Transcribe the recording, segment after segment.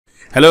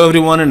Hello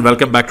everyone and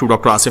welcome back to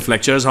doctor Asif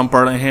lectures. हम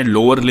पढ़ रहे हैं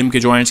लोअर लिम के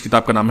जॉइंट्स।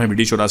 किताब का नाम है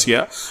MBBS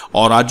चौरासिया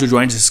और आज जो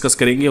जॉइंट्स डिस्कस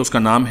करेंगे उसका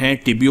नाम है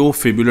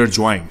टिबियोफिबुलर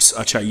जॉइंट्स।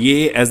 अच्छा,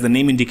 ये एज द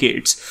नेम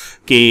इंडिकेट्स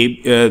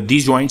कि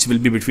these joints will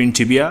be between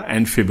tibia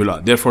and fibula,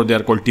 therefore they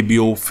are called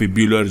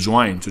tibiofibular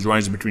joints,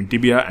 joints between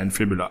tibia and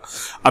fibula.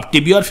 अब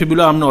टिबिया और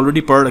फिबुला हमने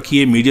ऑलरेडी पढ़ रखी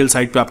है। मीडियल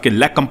साइड पे आपके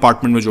लेग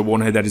कंपार्टमेंट में जो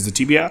बोन है दैट इज द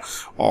टिबिया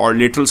और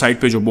लेटरल साइड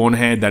पे जो बोन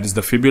है दैट इज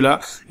द फिबुला।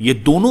 ये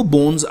दोनों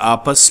बोन्स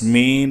आपस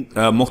में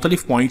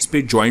मुख्तलिफ पॉइंट्स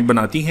पे जॉइंट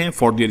बनाती हैं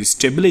for their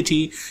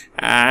stability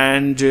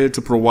and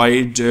to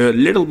provide a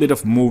little bit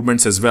of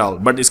movements as well.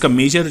 But इसका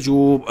मेजर जो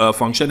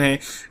फंक्शन है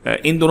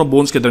इन दोनों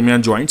बोन्स के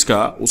दरमियान जॉइंट्स का,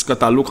 उसका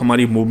ताल्लुक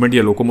हमारी मूवमेंट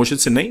या लोकोमोशन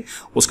से नहीं,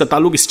 उसका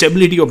ताल्लुक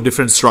स्टेबिलिटी ऑफ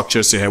डिफरेंट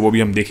स्ट्रक्चर से है, वो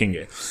भी हम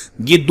देखेंगे।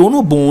 ये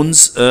दोनों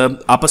बोन्स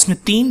आपस में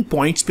 3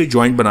 पॉइंट्स पे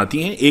जॉइंट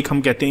बनाती हैं। एक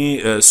हम कहते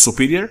हैं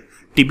सुपीरियर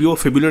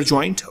टिबियोफिबुलर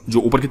जॉइंट जो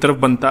ऊपर की तरफ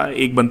बनता है,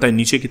 एक बनता है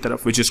नीचे की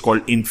तरफ which is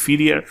called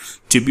inferior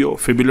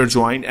tibiofibular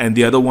joint, and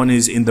the other one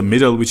is in the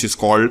middle which is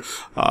called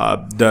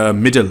the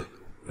middle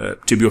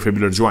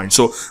tibiofibular joint.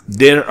 So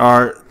there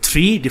are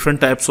 3 different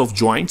types of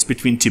joints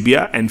between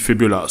tibia and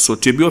fibula. So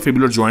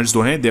tibiofibular joints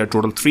जो हैं they are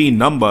total 3 in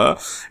number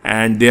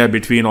and they are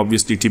between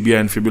obviously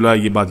tibia and fibula.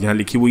 ये बात यहाँ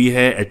लिखी हुई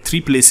है। At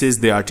 3 places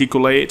they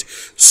articulate: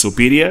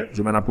 superior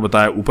जो मैंने आपको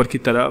बताया ऊपर की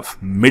तरफ,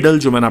 middle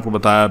जो मैंने आपको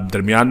बताया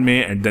दरमियान में,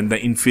 and then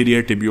the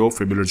inferior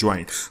tibiofibular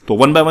joint. तो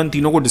one by one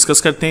तीनों को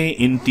डिस्कस करते हैं।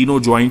 इन तीनों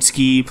joints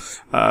की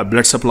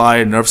blood supply,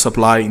 nerve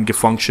supply, इनके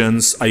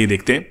functions आइए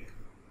देखते हैं।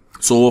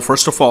 So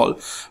first of all,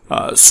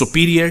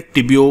 superior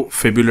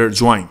tibiofibular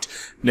joint.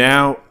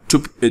 Now,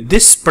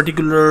 this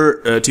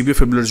particular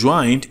tibiofibular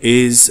joint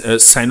is a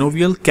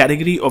synovial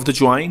category of the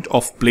joint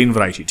of plane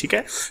variety. ठीक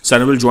है,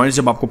 synovial joints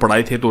जब आपको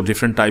पढ़ाए थे तो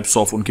different types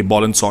of उनके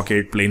ball and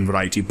socket, plane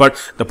variety.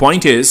 But the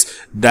point is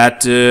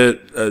that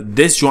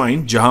this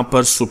joint जहाँ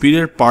पर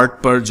superior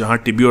part पर जहाँ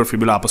tibia और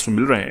fibula आपस में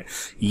मिल रहे हैं,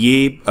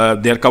 ये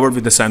they are covered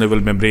with the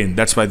synovial membrane.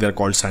 That's why they are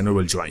called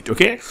synovial joint.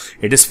 Okay,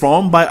 it is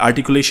formed by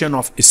articulation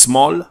of a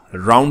small,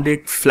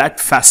 rounded,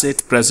 flat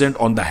facet present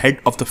on the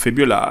head of the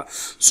fibula.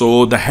 So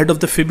the head of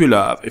the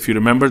fibula, if you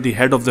remember the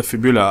head of the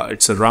fibula,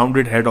 it's a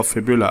rounded head of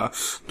fibula.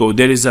 So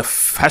there is a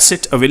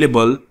facet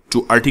available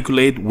to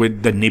articulate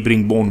with the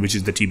neighboring bone which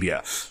is the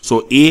tibia. So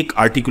एक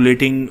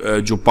articulating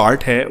जो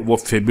part है वो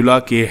fibula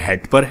के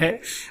head पर है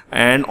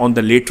and on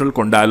the lateral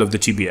condyle of the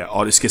tibia,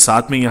 और इसके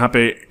साथ में यहाँ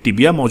पे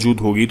tibia मौजूद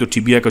होगी तो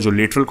tibia का जो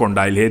lateral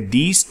condyle है,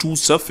 these two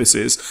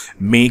surfaces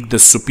make the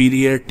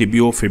superior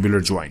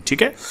tibiofibular joint.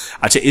 ठीक है,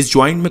 अच्छा इस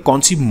joint में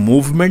कौन सी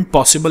movement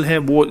possible है?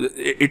 वो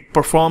it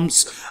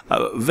performs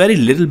very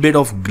little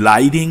bit of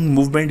gliding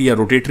movement या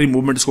rotatory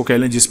movement इसको कह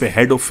लें, जिसपे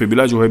head of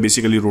fibula जो है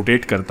basically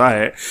rotate करता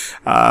है,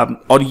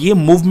 और ये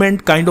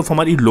मूवमेंट काइंड ऑफ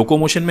हमारी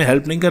लोकोमोशन में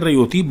हेल्प नहीं कर रही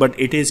होती, but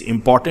it is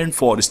important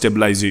for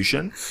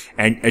stabilization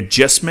and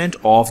adjustment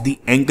of the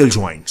ankle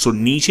joint. सो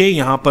नीचे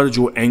यहां पर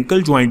जो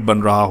एंकल जॉइंट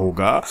बन रहा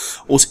होगा,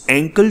 उस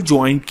एंकल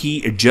जॉइंट की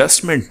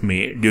एडजस्टमेंट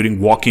में ड्यूरिंग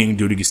वॉकिंग,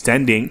 ड्यूरिंग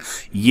स्टैंडिंग,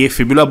 ये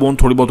फिबुला बोन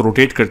थोड़ी बहुत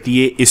रोटेट करती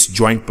है इस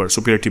जॉइंट पर,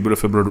 superior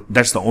tibiofibular.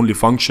 That's the only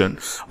function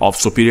of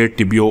superior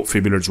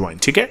tibiofibular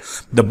joint. ठीक है,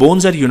 the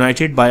bones are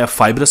United bye a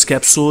fibrous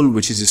capsule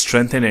which is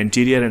strengthened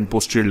anterior and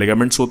posterior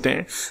ligaments होते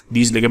हैं।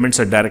 These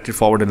ligaments are directed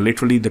forward and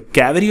laterally. The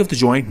cavity of the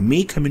joint may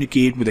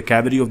communicate with the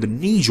cavity of the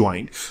knee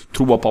joint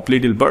through a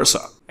popliteal bursa.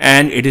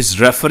 And it is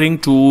referring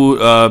to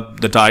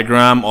the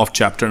diagram of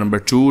chapter number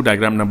 2,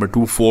 diagram number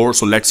 2.4.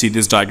 So let's see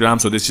this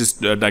diagram. So this is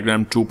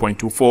diagram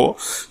 2.24.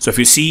 So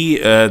if you see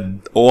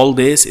all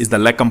this is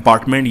the leg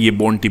compartment. ये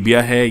bone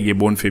tibia है, ये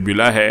bone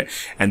fibula है,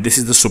 and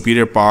this is the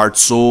superior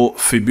part. So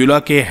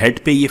fibula के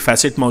head पे ये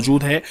facet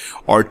मौजूद है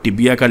और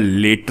tibia का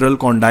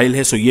lateral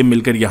condyle है. So ये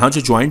मिलकर यहाँ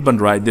जो joint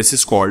बन रहा है, this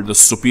is called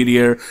the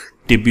superior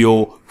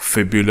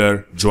tibiofibular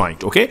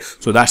joint. Okay,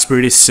 so that's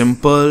pretty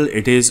simple.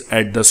 It is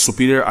at the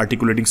superior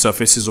articulating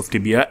surfaces of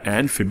tibia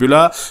and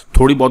fibula.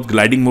 थोड़ी बहुत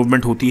ग्लाइडिंग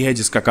मूवमेंट होती है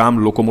जिसका काम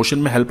लोकोमोशन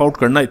में हेल्प आउट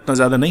करना, इतना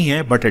ज्यादा नहीं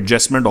है, but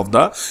adjustment of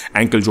the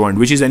ankle joint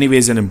which is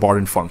anyways an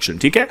important function.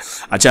 ठीक है,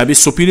 अच्छा अभी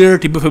सुपीरियर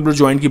टिबियोफिबुलर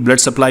जॉइंट की ब्लड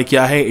सप्लाई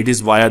क्या है? It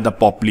is via the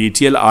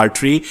popliteal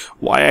artery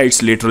via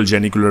it's lateral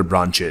genicular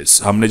branches.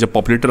 हमने जब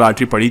पॉप्लिटियल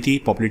आर्टरी पढ़ी थी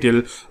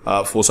पॉप्लिटियल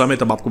फोसा में,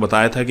 तब आपको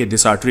बताया था कि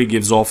this artery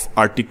gives off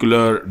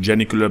articular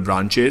genicular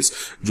branches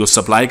जो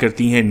सप्लाई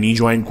करती हैं नी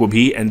जॉइंट को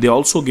भी, and they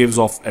also gives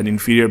off N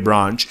inferior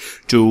branch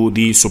to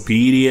the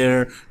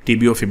superior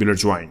tibiofibular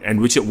joint.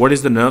 And what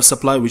is the nerve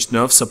supply? Which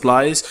nerve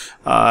supplies?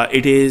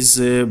 It is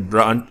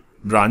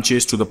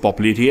branches to the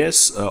popliteus,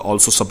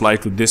 also supply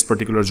to this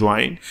particular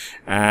joint,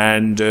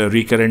 and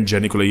recurrent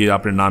genicular. ये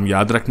आपने नाम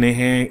याद रखने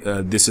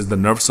हैं। This is the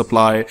nerve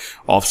supply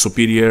of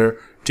superior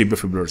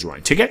tibiofibular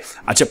joint. ठीक है,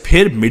 अच्छा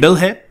फिर मिडल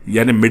है,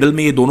 यानी मिडल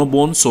में ये दोनों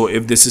bone, so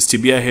if this is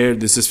tibia है,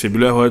 दिस इज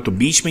फिबुला है, तो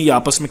बीच में ये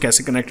आपस में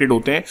कैसे कनेक्टेड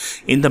होते हैं?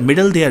 In the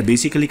middle they are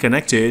basically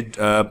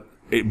connected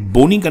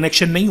bony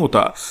connection नहीं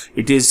होता,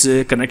 it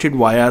is connected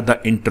via the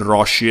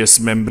interosseous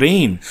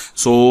membrane.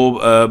 So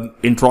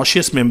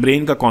interosseous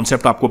membrane का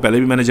कॉन्सेप्ट आपको पहले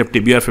भी मैंने जब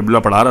टिबिया और फिबुला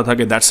पढ़ा रहा था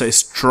कि that's a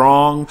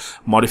strong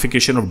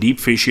modification of deep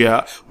fascia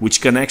which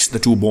connects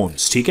the two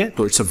bones. ठीक है,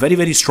 तो it's a very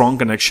very strong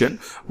connection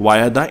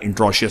via the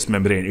interosseous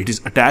membrane. It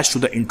is attached to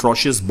the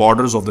interosseous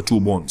borders of the two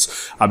bones.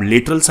 अब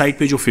lateral side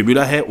पे जो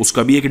fibula है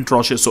उसका भी एक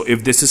interosseous, so if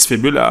this is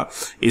fibula,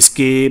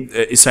 इसके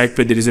इस साइड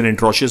पे there is an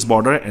interosseous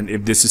border, and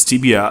if this is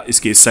tibia,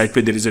 इसके इस साइड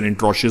पे there is an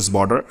interosseous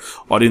border,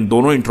 और इन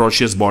दोनों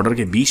इंट्रोशियस बॉर्डर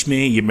के बीच में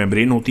ये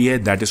मेम्ब्रेन होती है,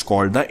 that is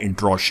called the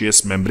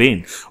interosseous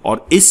membrane.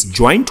 और इस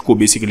जॉइंट को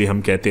बेसिकली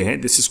हम कहते हैं,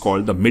 this is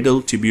called the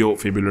middle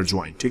tibiofibular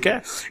joint. ठीक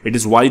है, it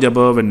is wide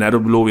above and narrow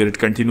below where it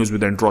continues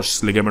with the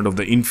interosseous ligament of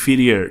the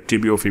inferior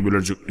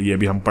tibiofibular, ये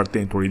भी हम पढ़ते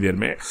हैं थोड़ी देर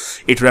में.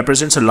 It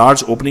represents a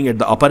large opening at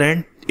the upper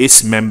and.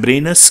 इस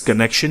मेम्ब्रेनस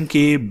कनेक्शन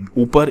के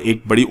ऊपर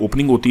एक बड़ी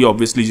ओपनिंग होती है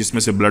ऑब्वियसली,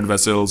 जिसमें से ब्लड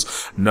वेसल्स,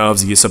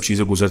 नर्व्स, ये सब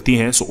चीजें गुजरती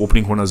हैं. सो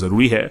ओपनिंग होना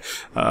जरूरी है,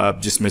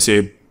 जिसमें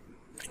से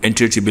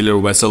anteriotibial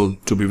vessel,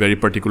 to be very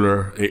particular,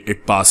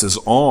 it passes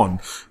on,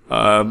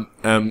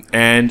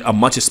 and a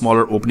much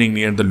smaller opening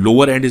near the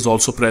lower end is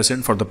also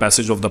present for the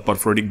passage of the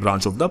perforating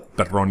branch of the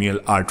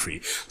peroneal artery.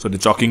 So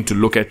they're talking to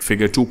look at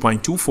figure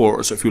 2.24.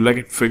 So if you look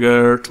at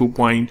figure 2.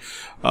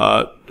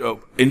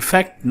 In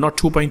fact, not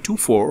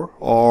 2.24,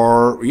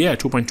 or yeah,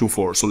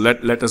 2.24. So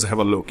let us have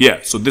a look. Yeah,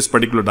 so this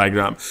particular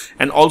diagram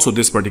and also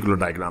this particular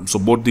diagram.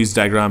 So both these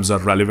diagrams are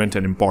relevant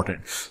and important.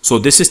 So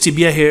this is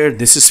tibia here,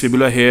 this is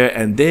fibula here,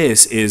 and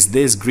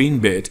this green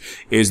bit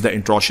is the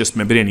introitious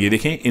membrane. ये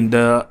देखें, in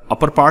the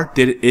upper part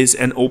there is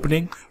an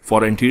opening for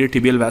anterior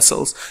tibial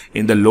vessels.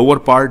 In the lower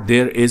part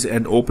there is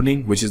an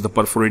opening which is the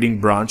perforating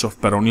branch of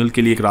peroneal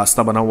के लिए एक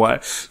रास्ता बना हुआ है.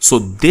 So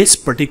this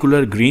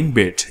particular green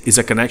bit is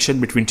a connection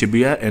between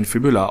tibia and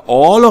fibula.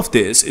 All of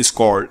this is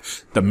called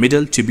the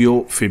middle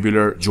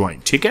tibiofibular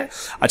joint. ठीक है,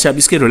 अच्छा, अब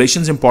इसके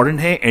relations important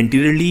है.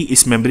 Anteriorly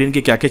इस membrane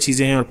के क्या क्या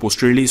चीजें हैं और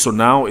posteriorly. So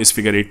now is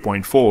figure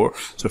 8.4.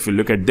 So if you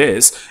look at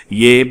this,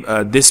 ये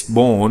this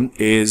bone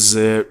is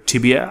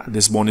tibia,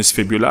 this bone is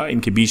fibula.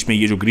 इनके बीच में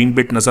ये जो green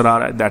bit नजर आ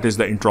रहा है, that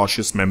is the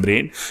introitious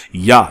membrane,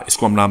 या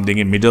इसको हम नाम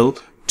देंगे middle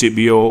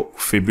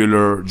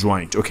tibiofibular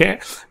joint. Okay,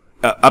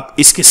 अब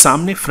इसके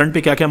सामने फ्रंट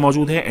पे क्या क्या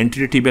मौजूद है?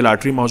 एंटीरियर टिबियल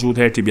आर्टरी मौजूद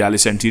है,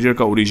 टिबियालिस एंटीरियर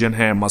का ओरिजिन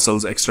है,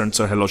 muscles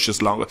extensor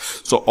हेलोशियस longer.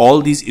 So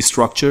all these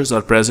structures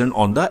are present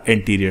on the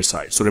anterior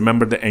side. So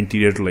remember the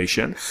anterior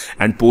relation.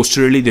 And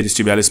posteriorly there is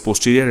tibialis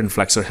posterior and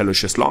flexor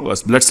हेलोशियस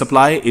longus. Blood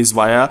supply is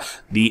via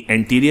the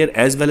anterior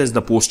as well as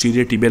the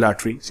posterior tibial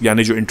artery,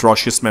 यानी जो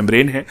interosseous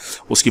membrane है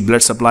उसकी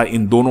blood supply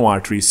in दोनों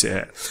arteries से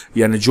है.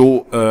 यानी जो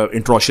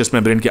interosseous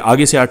membrane के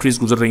आगे से आर्टरीज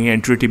गुजर रही हैं,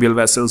 एंटीरियर टिबियल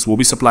वेसल्स, वो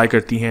भी सप्लाई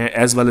करती हैं,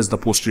 as well as the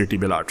posterior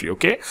tibial artery.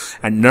 Okay,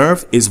 and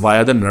nerve is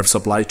via the nerve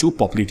supply to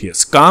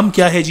popliteus. काम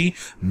क्या है जी?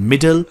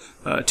 Middle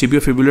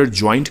tibiofibular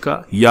joint का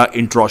या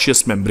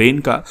introitious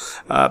membrane का.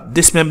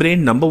 This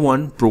membrane number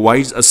one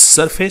provides a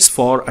surface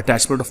for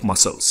attachment of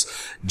muscles.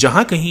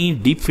 जहां कहीं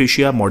deep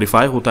fascia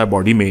modify होता है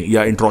बॉडी में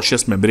या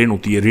introitious membrane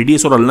होती है,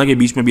 रेडियस और अल्ना के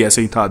बीच में भी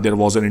ऐसे ही था, there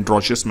was an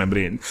introitious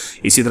membrane.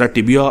 इसी तरह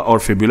tibia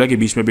और fibula के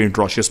बीच में भी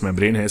introitious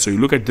membrane है. So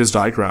you look at this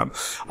diagram,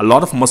 a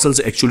lot of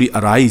muscles actually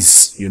arise,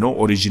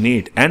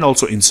 originate and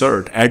also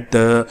insert at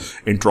the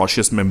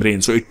introitious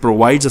membrane. So it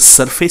provides a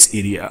surface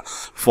area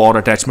for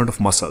attachment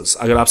of muscles.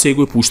 अगर आपसे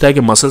कोई पूछता है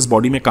कि muscles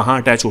body में कहां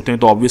attach होते हैं,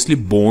 तो ऑब्वियसली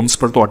बोन्स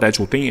पर तो अटैच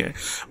होते ही हैं,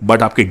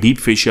 बट आपके डीप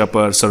फेशिया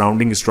पर,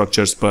 सराउंडिंग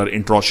स्ट्रक्चर्स पर,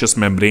 इंट्रोशियस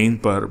मेम्ब्रेन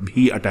पर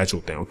भी अटैच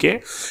होते हैं. Okay,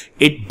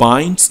 it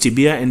binds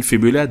tibia and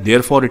fibula,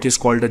 therefore it is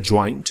called a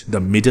joint,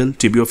 the middle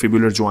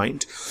tibiofibular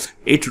joint.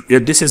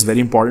 This is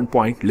very important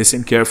point.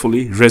 Listen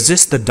carefully.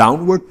 Resist the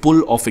downward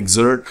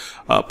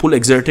pull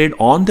exerted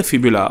on the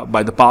fibula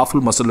by the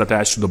powerful muscle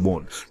attached to the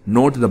bone.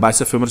 Note the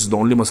biceps femoris is the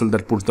only muscle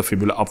that pulls the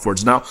fibula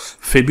upwards. Now,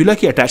 fibula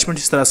की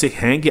attachment इस तरह से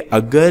हैं कि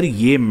अगर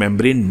ये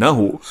membrane ना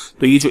हो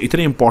तो ये जो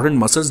इतने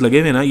important muscles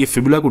लगे हुए ना, ये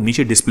fibula को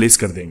नीचे displace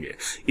कर देंगे.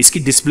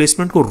 इसकी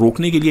displacement को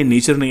रोकने के लिए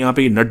nature ने यहाँ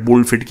पे नट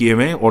बोल्ट फिट किए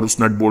हुए हैं और उस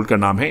नट बोल्ट का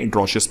नाम है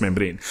इंट्रोशियस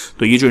मेम्ब्रेन.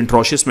 तो ये जो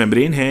इंट्रोशियस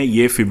मेम्ब्रेन है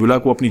ये फिबुला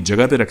को अपनी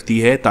जगह पे रखती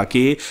है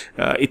ताकि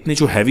इतने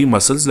जो हैवी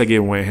मसल्स लगे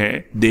हुए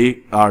हैं, they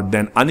are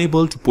then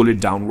unable to pull it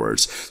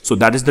downwards. So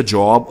that is the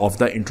job of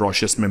the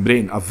interosseous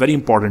membrane, a very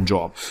important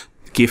job,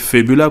 कि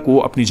फिबुला को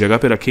अपनी जगह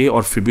पे रखे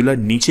और फिबुला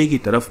नीचे की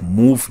तरफ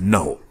मूव ना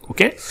हो.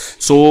 Okay,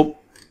 so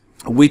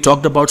We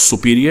talked about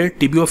superior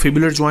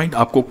tibiofibular joint.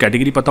 आपको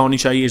कैटेगरी पता होनी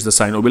चाहिए. Is the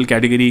synovial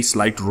category,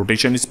 slight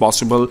rotation is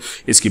possible,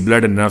 इसकी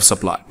ब्लड एंड नर्व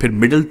सप्लाई. फिर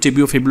middle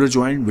tibiofibular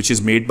joint which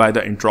is made by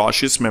the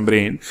interosseous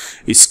membrane.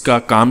 इसका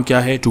काम क्या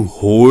है? To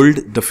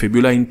hold the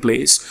fibula in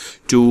place,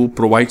 to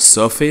provide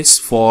surface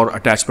for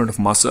attachment of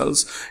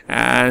muscles,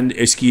 and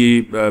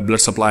इसकी blood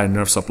supply and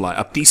nerve supply.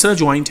 अब तीसरा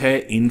joint है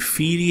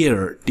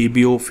inferior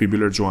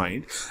tibiofibular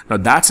joint. Now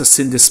that's a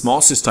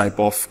सिंडेस्मोसिस type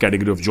of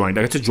category of joint.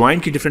 अगर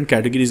joint की different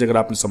categories अगर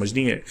आपने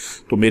समझनी है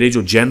तो मेरे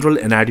जो जनरल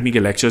एनाटमी के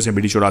लेक्चर्स हैं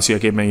बीडी चौरासिया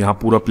के, मैं यहाँ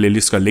पूरा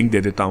प्लेलिस्ट का लिंक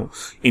दे देता हूँ.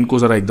 इनको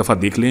जरा एक दफा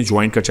देख लें,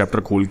 जॉइंट का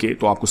चैप्टर खोल के,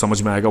 तो आपको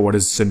समझ में आएगा what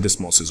is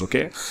सिंडेस्मोसिस.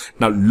 Okay,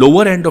 now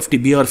lower end of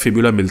tibia और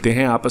फिबुला मिलते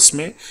हैं आपस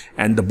में,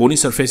 and the bony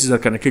surfaces are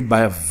connected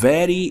by a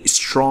very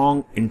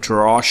strong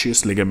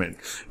interosseous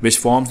ligament which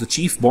forms the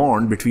chief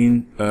bond between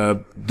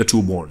the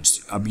two bones.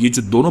 अब ये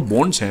जो दोनों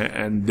bones हैं,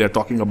 and they are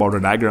talking about a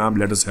diagram.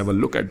 Let us have a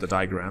look at the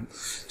diagram.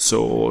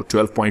 So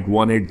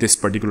 12.18, this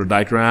particular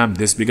diagram,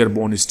 this bigger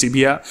bone is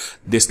tibia,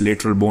 this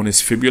lateral bone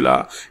is fibula,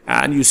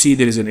 and you see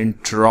there is an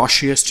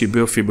interosseous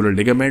tibiofibular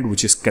ligament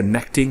which is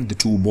connecting the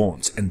two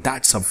bones, and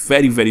that's a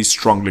very, very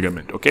strong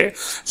ligament. Okay,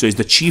 so it's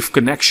the chief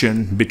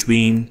connection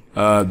between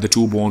the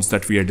two bones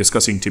that we are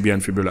discussing, tibia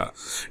and fibula.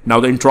 Now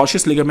the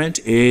interosseous ligament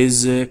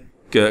is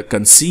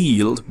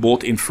concealed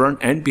both in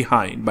front and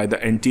behind by the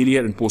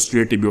anterior and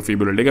posterior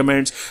tibiofibular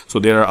ligaments. So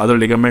there are other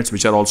ligaments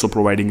which are also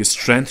providing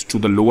strength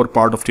to the lower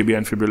part of tibia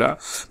and fibula.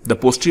 The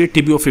posterior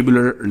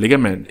tibiofibular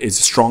ligament is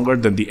stronger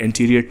than the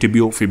anterior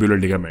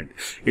tibiofibular ligament.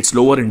 Its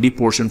lower and deep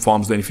portion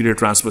forms the inferior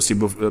transverse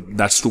tibio.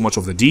 That's too much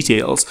of the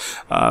details.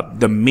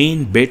 The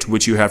main bit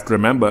which you have to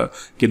remember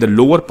is the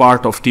lower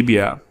part of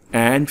tibia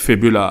and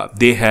fibula,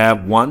 they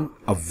have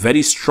a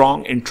very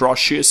strong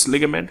interosseous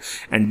ligament,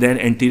 and then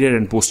anterior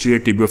and posterior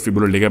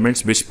tibiofibular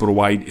ligaments which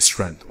provide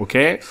strength.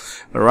 Okay,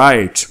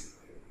 right.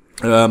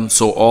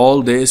 So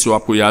all this जो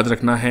आपको याद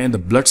रखना है,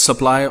 the blood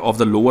supply of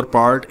the lower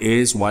part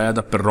is via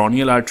the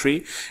peroneal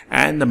artery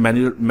and the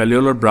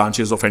malleolar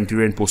branches of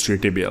anterior and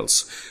posterior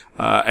tibials.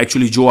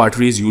 Actually जो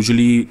arteries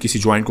usually किसी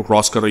joint को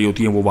cross कर रही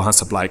होती हैं वो वहाँ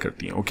supply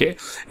करती हैं. Okay,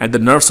 and the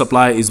nerve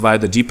supply is via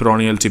the deep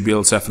peroneal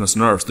tibial saphenous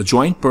nerves. The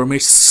joint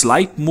permits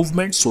slight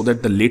movement so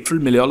that the lateral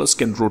malleolus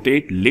can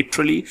rotate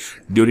laterally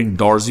during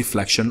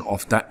dorsiflexion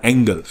of the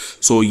angle.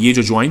 So ये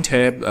जो joint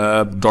है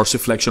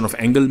dorsiflexion of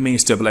angle में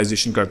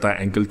stabilization करता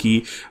है ankle की.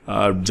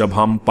 जब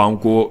हम पाँव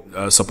को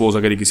suppose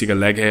अगर ये किसी का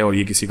leg है और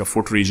ये किसी का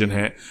foot region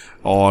है,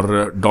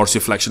 और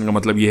dorsiflexion का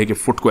मतलब ये है कि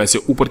foot को ऐसे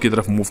ऊपर की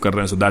तरफ move कर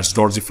रहे हैं, so that's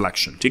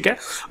dorsiflexion. ठीक है,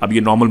 अब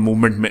ये नॉर्मल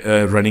मूवमेंट में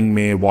रनिंग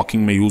में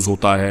वॉकिंग में यूज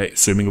होता है,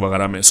 स्विमिंग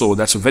वगैरह में. So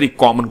that's a very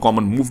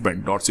common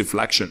movement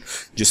dorsiflexion,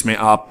 जिसमें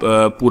आप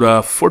पूरा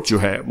फुट जो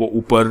है वो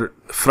ऊपर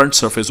front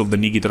surface of the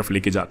knee की तरफ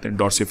लेके जाते हैं,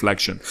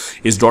 डॉर्सिफ्लेक्शन.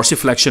 इस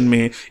डॉर्सिफ्लेक्शन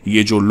में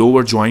ये जो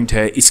लोअर जॉइंट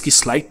है इसकी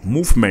स्लाइट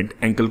मूवमेंट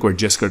एंकल को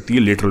एडजस्ट करती है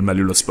लेटरल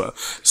मैल्यूलस पर.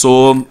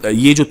 सो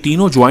ये जो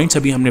तीनों जॉइंट्स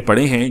अभी हमने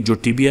पढ़े हैं, जो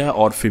टिबिया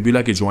और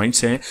फिबुला के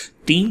जॉइंट्स हैं,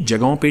 तीन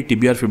जगहों पे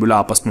टिबिया और फिबुला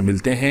आपस में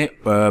मिलते हैं.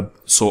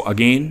 So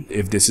again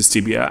if this is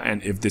tibia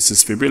and if this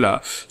is fibula,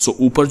 सो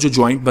ऊपर जो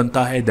जॉइंट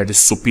बनता है दैट इज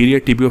सुपीरियर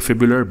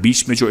टिबियोफिबुलर,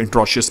 बीच में जो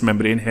इंट्रोशियस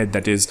मेम्ब्रेन है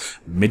that is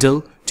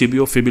middle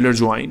tibiofibular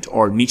joint,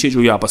 और नीचे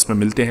जो ये आपस में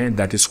मिलते हैं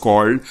that is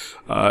called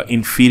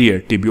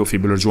inferior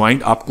tibiofibular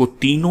joint. आपको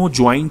तीनों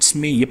जॉइंट्स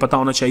में ये पता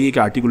होना चाहिए कि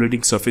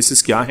आर्टिकुलेटिंग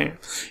सर्फेसिस क्या हैं.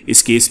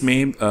 इस केस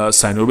में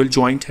साइनोवियल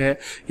जॉइंट है,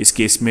 इस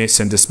केस में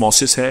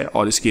सिंडेस्मोसिस है,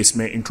 और इस केस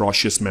में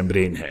इंट्रोशियस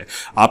मेम्ब्रेन है.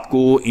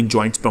 आपको इन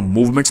जॉइंट्स पर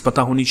मूवमेंट्स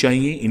पता होनी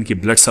चाहिए, इनकी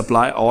ब्लड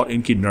सप्लाई और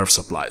इनकी nerve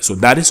supply. So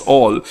that is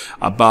all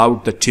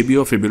about the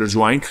tibiofibular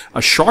joint. A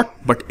short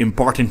but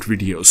important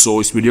video. सो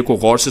इस वीडियो को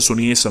गौर से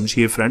सुनिए,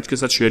 समझिए, फ्रेंड्स के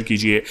साथ शेयर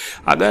कीजिए.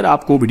 अगर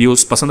आपको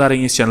वीडियोस पसंद आ रही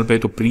हैं इस चैनल पे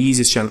तो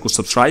प्लीज इस चैनल को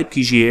सब्सक्राइब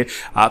कीजिए.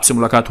 आपसे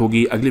मुलाकात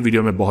होगी अगली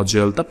वीडियो में बहुत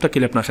जल्द. तब तक के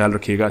लिए अपना ख्याल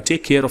रखिएगा.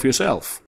 Take care of yourself.